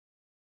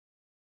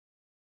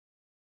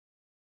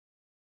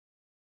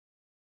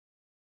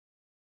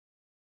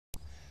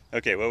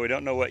Okay, well, we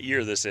don't know what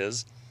year this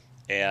is,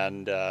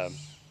 and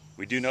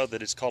we do know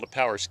that it's called a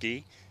power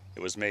ski.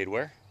 It was made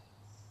where?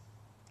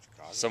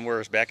 Chicago.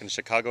 Somewhere back in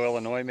Chicago,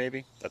 Illinois,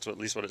 maybe. That's at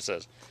least what it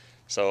says.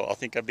 So I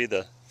think I'd be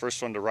the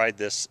first one to ride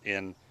this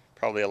in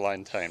probably a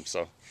long time.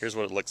 So here's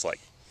what it looks like.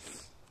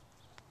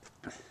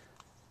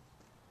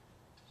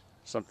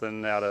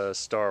 Something out of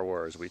Star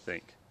Wars, we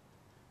think.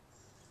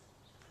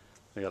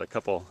 We got a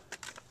couple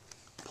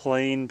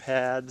plane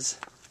pads,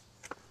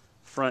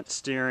 front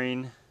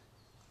steering.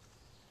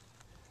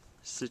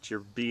 Sit your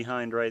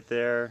behind right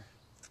there.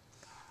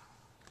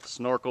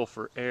 Snorkel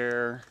for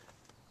air.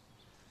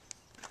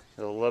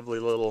 Got a lovely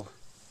little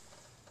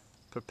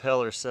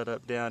propeller set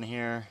up down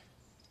here.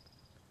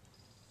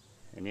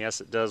 And yes,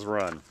 it does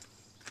run.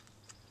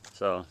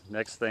 So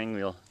next thing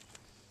we'll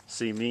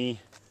see me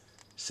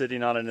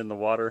sitting on it in the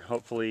water,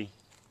 hopefully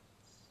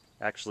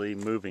actually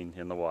moving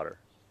in the water.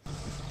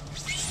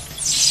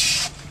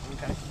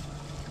 Okay.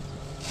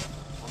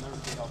 I'll never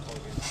be helpful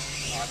again.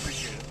 Oh, I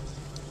appreciate it.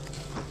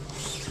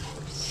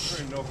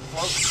 Sure, no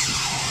float.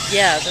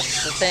 Yeah,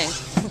 that's the thing.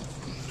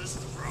 This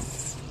is rough.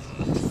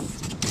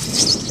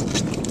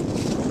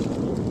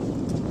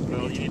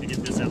 Well, you need to get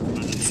this out from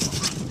underneath the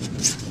front.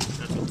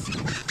 That's what's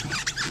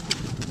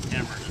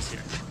hammering us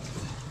here.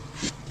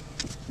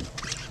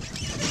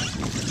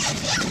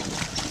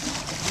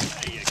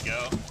 There you go.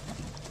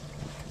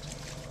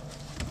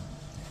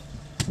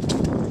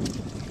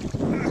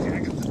 Okay, I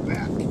got this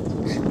back.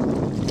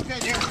 Okay,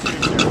 there.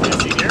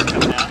 There's the air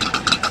coming out.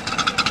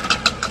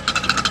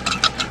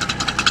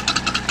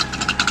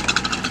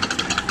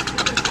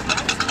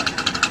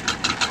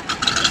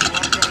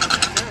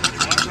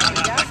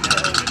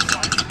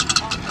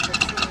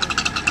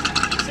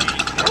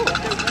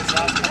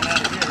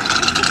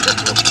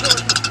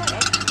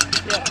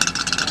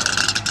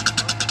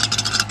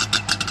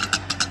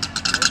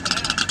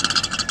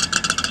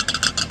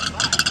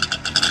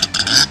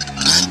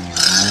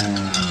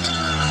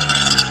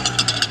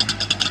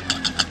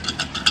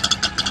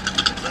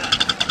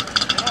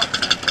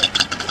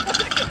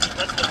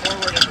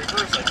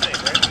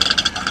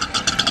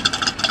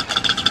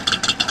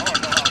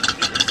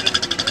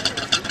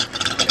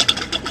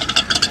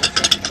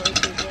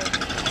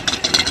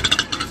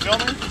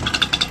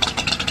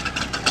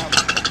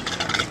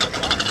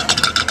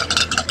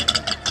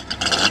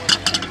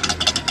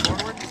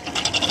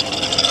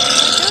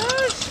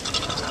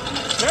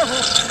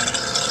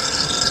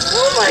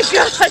 Oh my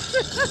gosh!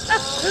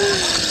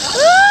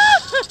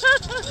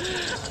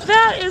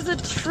 That is a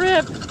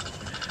trip.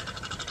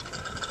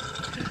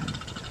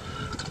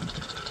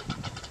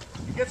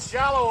 It gets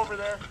shallow over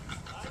there.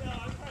 I know,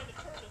 I'm trying to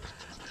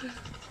turn it.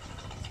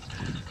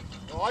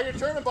 Well, all you're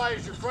turning by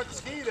is your front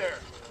ski there.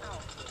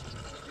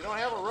 You don't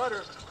have a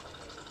rudder.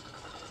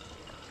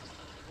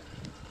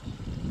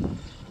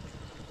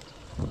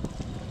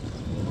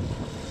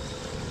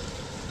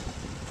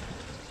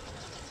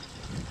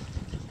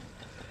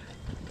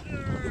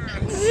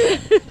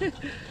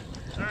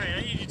 Alright,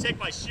 I need you to take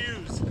my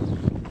shoes.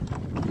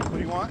 What do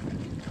you want?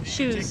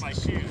 Shoes. Take my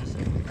shoes.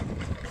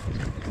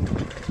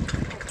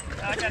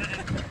 I got it.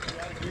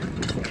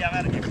 Yeah, I'm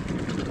out of here.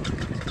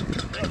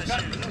 Take the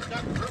shoes. It's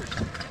got reverse.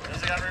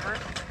 Does it got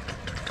reverse?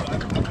 I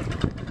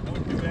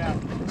wouldn't do that.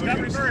 It's got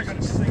reverse. You're going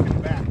to sink in the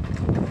back.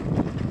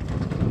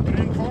 Put it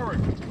in forward.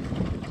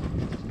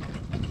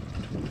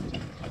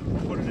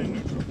 Or put it in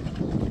neutral.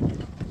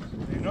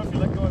 You know, if you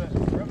let go of that,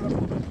 rev it up a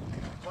little bit.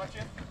 Clutch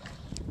in.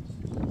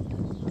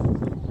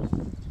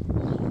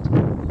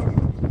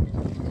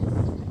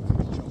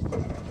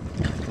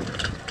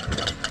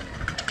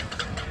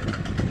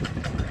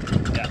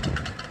 Yeah.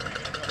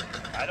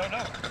 I don't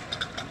know.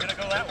 I'm gonna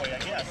go that way, I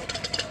guess.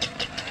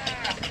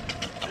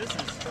 This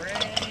is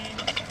strange.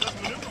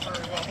 Doesn't maneuver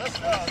very well. That's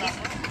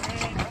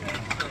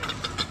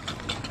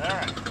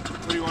Alright.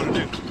 What do you want to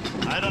do?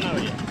 I don't know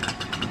yet.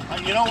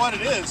 You know what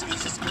it is?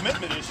 It's just a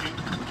commitment issue.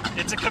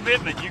 It's a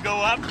commitment. You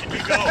go up and you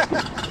go.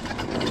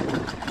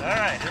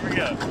 Alright, here we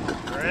go.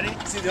 Ready?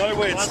 See, the only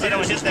way it's Unless I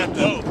don't hit that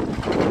boat.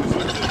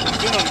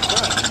 Spin on the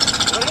front.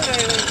 What is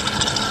it?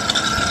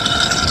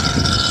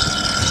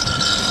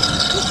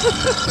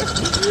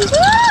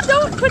 Ah,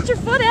 don't put your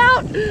foot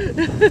out.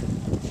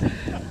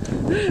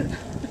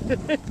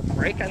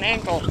 Break an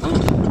ankle.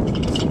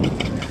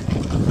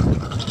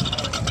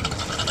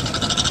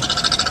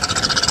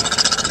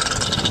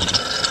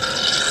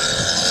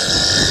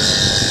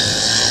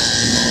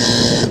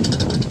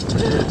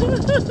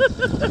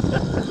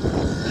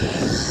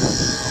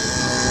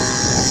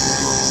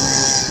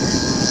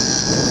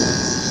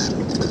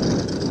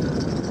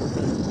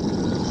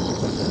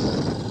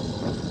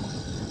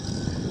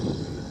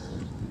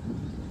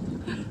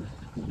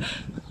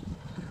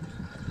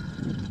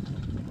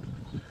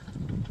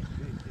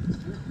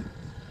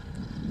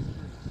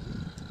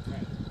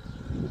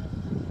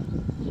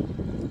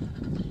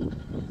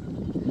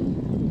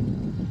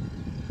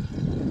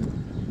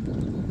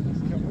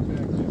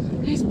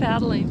 He's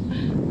paddling.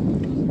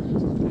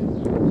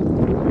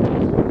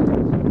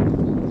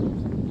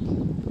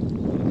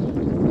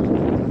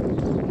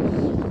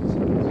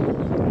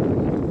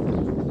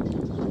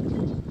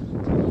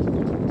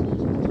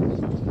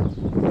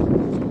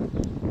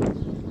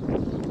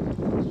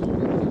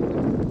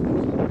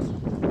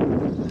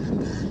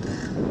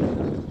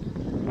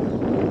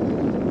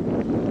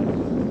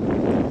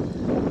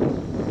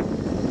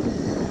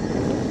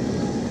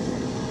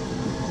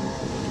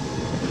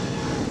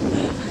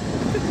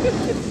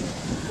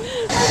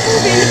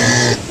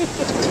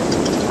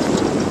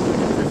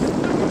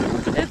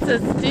 It's a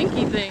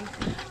stinky thing.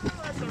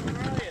 That's a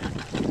riot.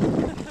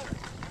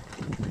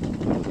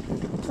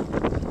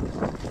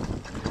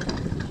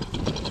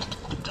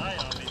 Die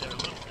on me there a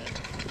little bit.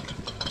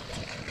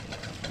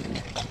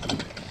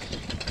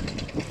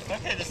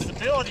 Okay, the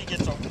stability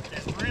is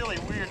really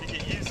weird to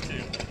get used to.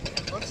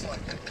 It looks like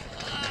it.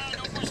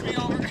 Don't push me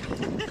over.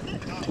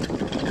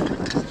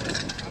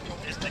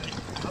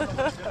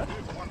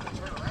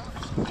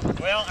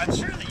 Well, I'm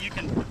sure that you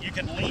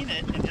can lean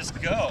it and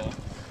just go.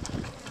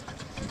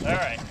 All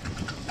right.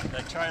 Should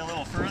I try a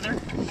little further?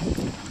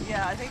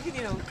 Yeah, I think you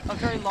need a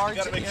very large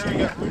You gotta make area. sure you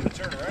got room to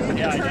turn around.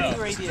 Yeah, I Turning know.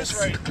 radius. This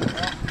right.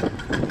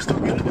 Well, you still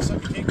get it, so you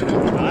can't get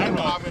out. I don't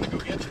know how I'm gonna go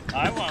get you.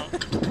 I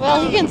won't.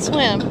 Well, he can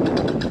swim.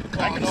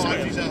 I Oh, can no,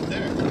 swim. he's out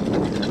there.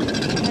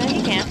 Yeah,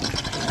 he can.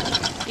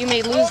 You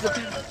may lose the.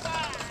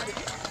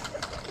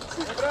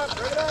 Rev it up,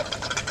 rev it up.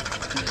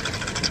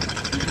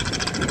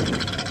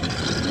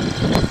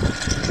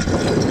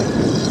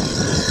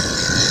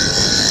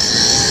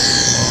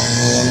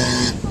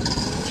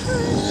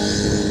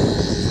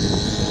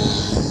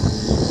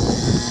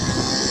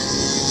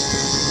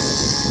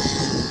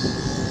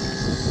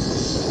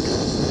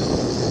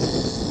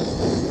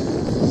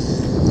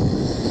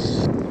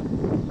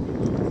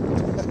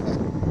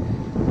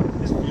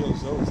 This feels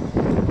so.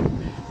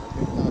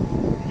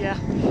 Yeah.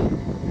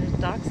 There's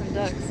ducks and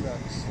ducks.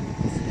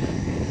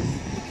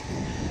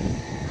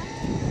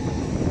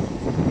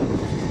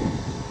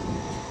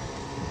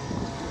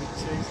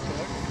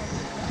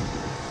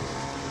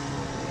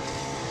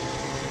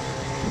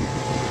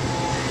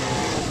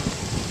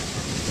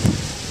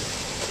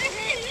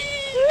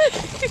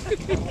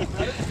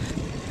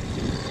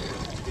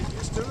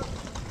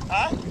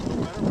 Huh?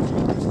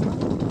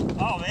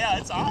 Oh yeah,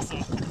 it's awesome.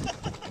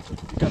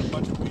 You got a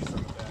bunch of weeds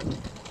on the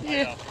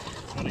back.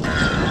 I know.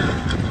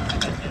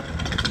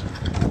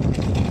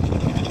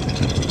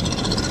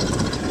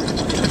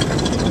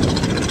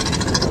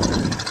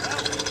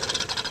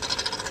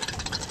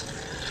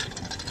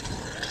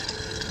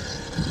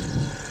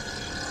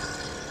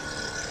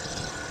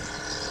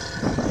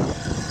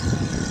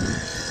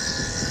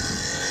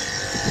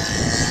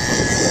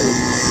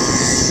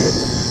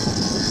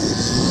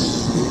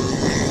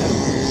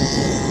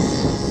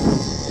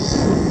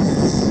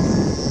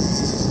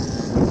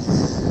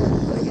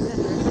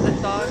 The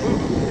dog.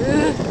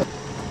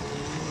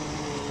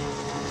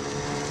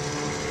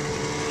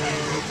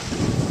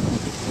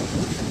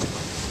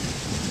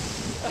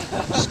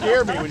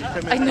 Scare me when you come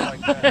in I there know.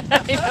 like that.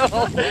 I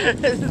know.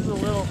 This is a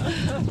little.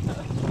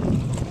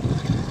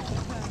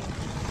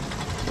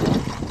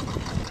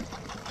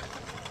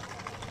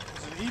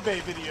 It's an eBay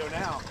video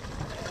now.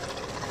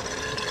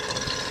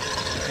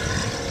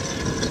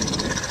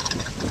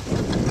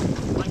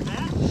 Like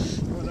that?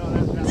 Oh, no,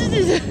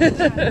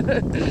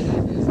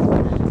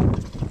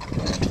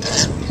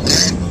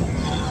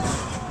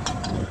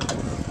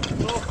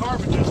 little carb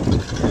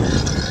adjustment.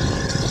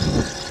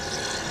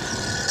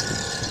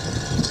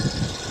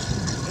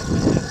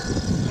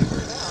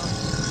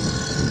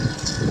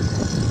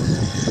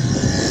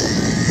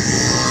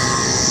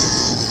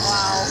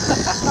 Wow.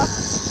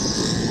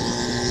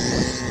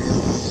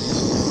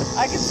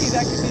 I can see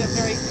that could be a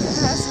very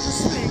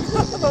hazardous thing.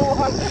 The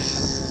water.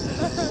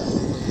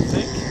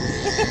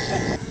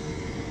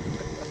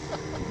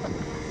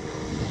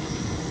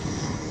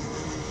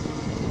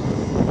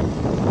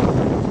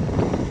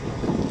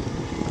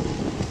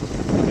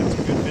 That's a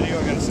good video.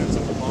 I gotta send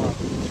something along.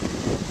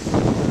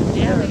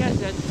 Yeah, we got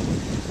good.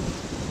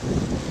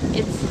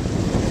 It's.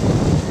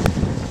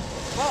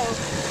 Whoa.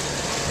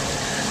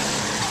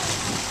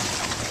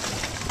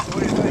 So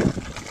what do you think?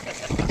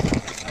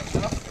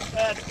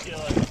 That's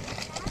killer.